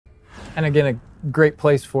And again, a great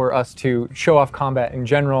place for us to show off combat in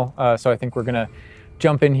general. So I think we're gonna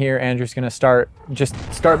jump in here. Andrew's gonna start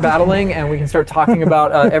battling, and we can start talking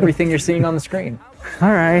about everything you're seeing on the screen. All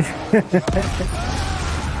right.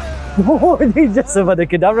 Whoa, they just about the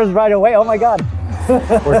cadavers right away. Oh my god.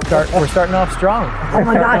 We're starting off strong. Oh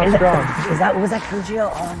my god. Was that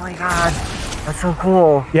Kujio? Oh my god. That's so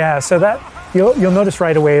cool. Yeah, so that you'll notice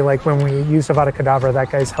right away, like when we used Avada Kedavra,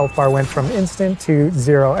 that guy's health bar went from instant to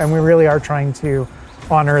 0, and we really are trying to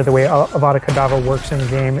honor the way Avada Kedavra works in the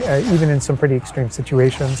game, even in some pretty extreme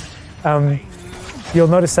situations. You'll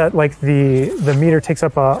notice that like the meter takes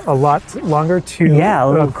up a lot longer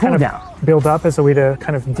to kind of build up as a way to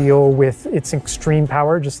kind of deal with its extreme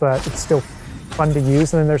power, just so that it's still fun to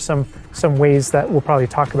use. And then there's some ways that we'll probably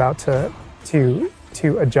talk about to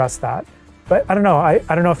adjust that. But I don't know. I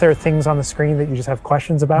don't know if there are things on the screen that you just have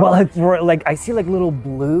questions about. Well, like I see like little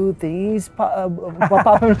blue things pop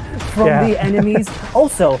up from the enemies.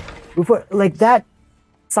 Also, like that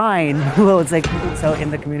sign, well, it's like, so in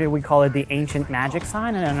the community we call it the ancient magic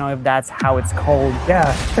sign. I don't know if that's how it's called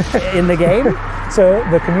in the game. So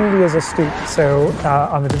the community is astute. So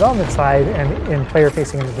on the development side and in player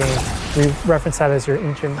facing in the game, we reference that as your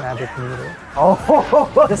ancient magic meter.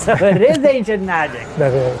 Oh, so it is ancient magic.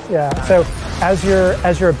 That is, yeah. So as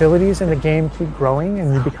your abilities in the game keep growing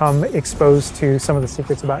and you become exposed to some of the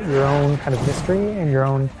secrets about your own kind of mystery and your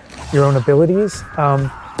own abilities,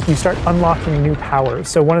 you start unlocking new powers.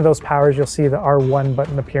 So one of those powers, you'll see the R1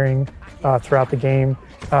 button appearing throughout the game.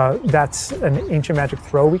 That's an ancient magic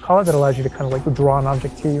throw, we call it, that allows you to kind of like draw an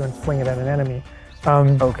object to you and fling it at an enemy.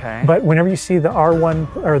 But whenever you see the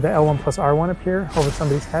R1 or the L1 plus R1 appear over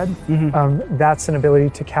somebody's head, that's an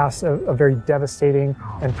ability to cast a very devastating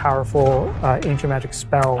and powerful ancient magic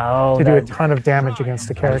spell to do a ton of damage against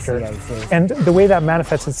the character. I see. And the way that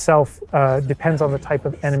manifests itself depends on the type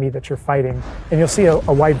of enemy that you're fighting. And you'll see a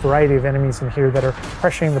wide variety of enemies in here that are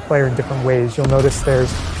pressuring the player in different ways. You'll notice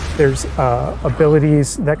there's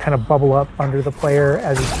abilities that kind of bubble up under the player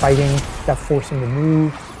as he's fighting that force him to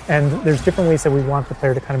move. And there's different ways that we want the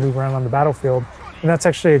player to kind of move around on the battlefield. And that's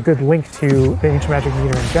actually a good link to the ancient magic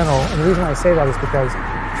meter in general. And the reason why I say that is because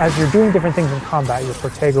as you're doing different things in combat, you're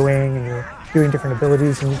protegoing and you're doing different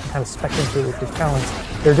abilities and you can kind of spec into it with your talents,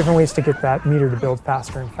 there are different ways to get that meter to build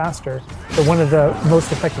faster and faster. But one of the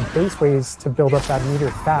most effective base ways to build up that meter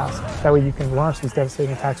fast, that way you can launch these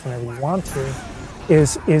devastating attacks whenever you want to,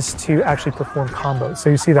 is to actually perform combos. So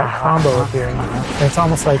you see that combo appearing, and it's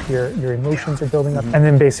almost like your emotions are building up, and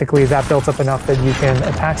then basically that builds up enough that you can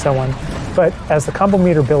attack someone. But as the combo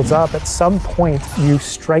meter builds up, at some point you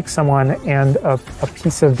strike someone and a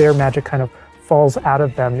piece of their magic kind of falls out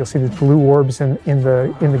of them. You'll see the blue orbs in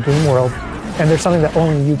the game world, and there's something that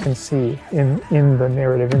only you can see in the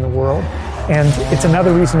narrative, in the world. And it's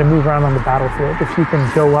another reason to move around on the battlefield. If you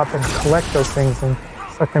can go up and collect those things and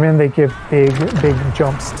suck them in, they give big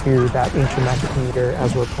jumps to that ancient magic meter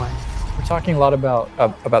as we're playing. We're talking a lot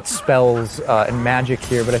about spells and magic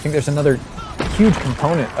here, but I think there's another huge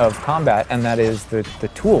component of combat, and that is the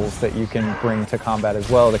tools that you can bring to combat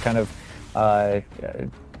as well to kind of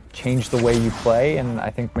change the way you play. And I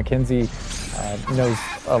think Mackenzie knows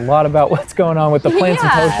a lot about what's going on with the plants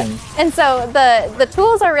and potions. And so the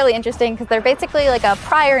tools are really interesting because they're basically like a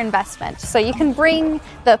prior investment. So you can bring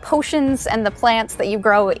the potions and the plants that you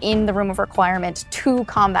grow in the Room of Requirement to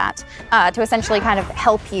combat to essentially kind of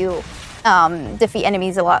help you defeat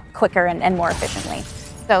enemies a lot quicker and more efficiently.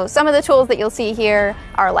 So some of the tools that you'll see here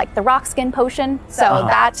are like the rock skin potion. So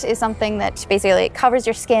that is something that basically covers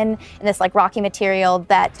your skin in this like rocky material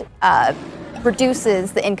that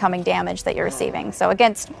reduces the incoming damage that you're receiving. So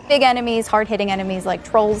against big enemies, hard-hitting enemies like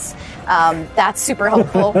trolls, that's super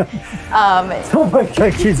helpful. So much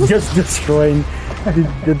like she's just destroying.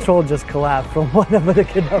 The troll just collapsed from whatever the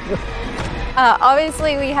kid knows.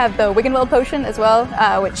 Obviously, we have the Wiggenweld potion as well,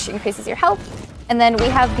 which increases your health. And then we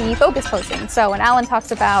have the focus potion. So when Alan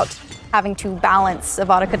talks about having to balance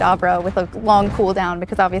Avada Kedavra with a long cooldown,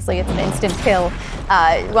 because obviously it's an instant kill,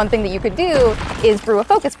 one thing that you could do is brew a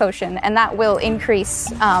focus potion, and that will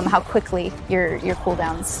increase how quickly your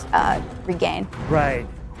cooldowns regain. Right.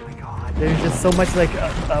 Oh my god. There's just so much like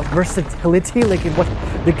versatility, like in what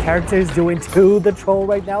the character is doing to the troll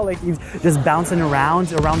right now. Like he's just bouncing around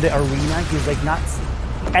the arena. He's like not.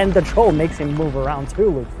 And the troll makes him move around too,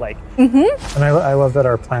 looks like. And I love that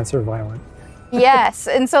our plants are violent. Yes,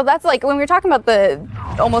 and so that's like, when we're talking about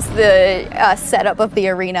the setup of the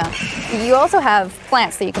arena, you also have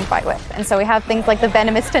plants that you can fight with. And so we have things like the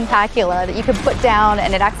venomous tentacula that you can put down,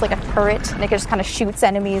 and it acts like a turret, and it just kind of shoots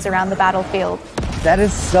enemies around the battlefield. That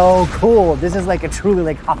is so cool. This is like a truly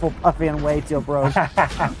like Hufflepuffian way to approach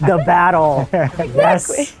the battle.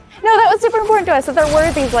 Yes. No, that was super important to us. So there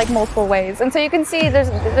were these like multiple ways, and so you can see there's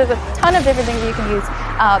a ton of different things you can use.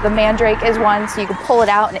 The Mandrake is one, so you can pull it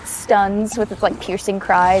out and it stuns with its like piercing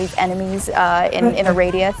cry these enemies in a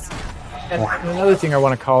radius. And another thing I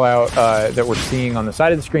want to call out that we're seeing on the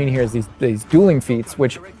side of the screen here is these dueling feats,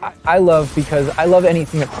 which I love because I love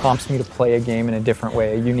anything that prompts me to play a game in a different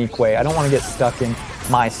way, a unique way. I don't want to get stuck in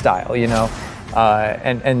my style, you know?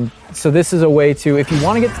 And so this is a way to, if you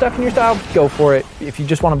want to get stuck in your style, go for it. If you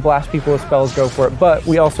just want to blast people with spells, go for it. But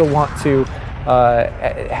we also want to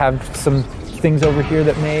have some things over here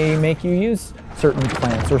that may make you use certain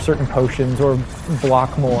plants or certain potions or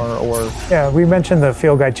block more or... Yeah, we mentioned the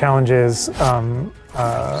field guide challenges in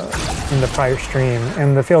the prior stream,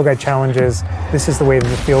 and the field guide challenges, this is the way that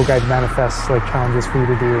the field guide manifests like challenges for you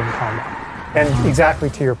to do in combat. And exactly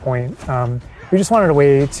to your point, we just wanted a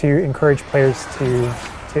way to encourage players to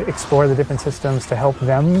explore the different systems, to help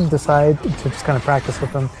them decide, to just kind of practice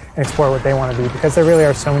with them and explore what they want to do, because there really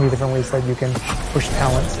are so many different ways that you can push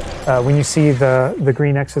talents. When you see the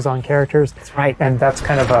green X's on characters, that's right, and that's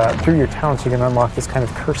kind of through your talents you can unlock this kind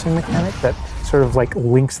of cursing mechanic that sort of like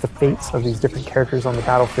links the fates of these different characters on the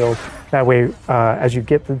battlefield. That way, as you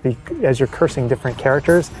get as you're cursing different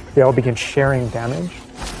characters, they all begin sharing damage,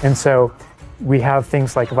 and so we have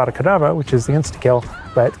things like Avada Kedavra, which is the insta-kill,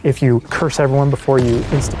 but if you curse everyone before you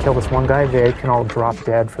insta-kill this one guy, they can all drop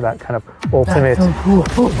dead for that kind of ultimate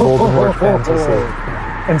Voldemort fantasy.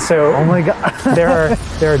 And so, oh my god, there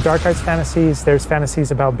are dark arts fantasies. There's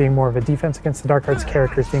fantasies about being more of a defense against the dark arts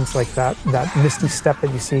characters, things like that misty step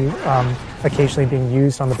that you see occasionally being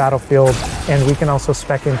used on the battlefield. And we can also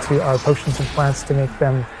spec into our potions and plants to make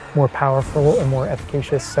them more powerful and more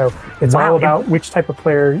efficacious. So it's all about which type of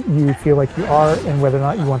player you feel like you are and whether or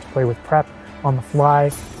not you want to play with prep on the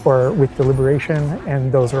fly or with deliberation,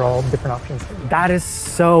 and those are all different options. That is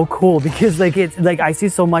so cool because like it's like I see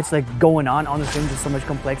so much like going on the stream, just so much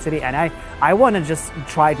complexity, and I want to just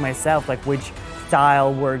try it myself, like which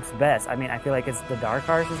style works best. I mean, I feel like it's the dark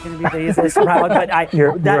arts is going to be the easiest route, but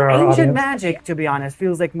that ancient magic, to be honest,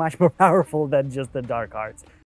 feels like much more powerful than just the dark arts.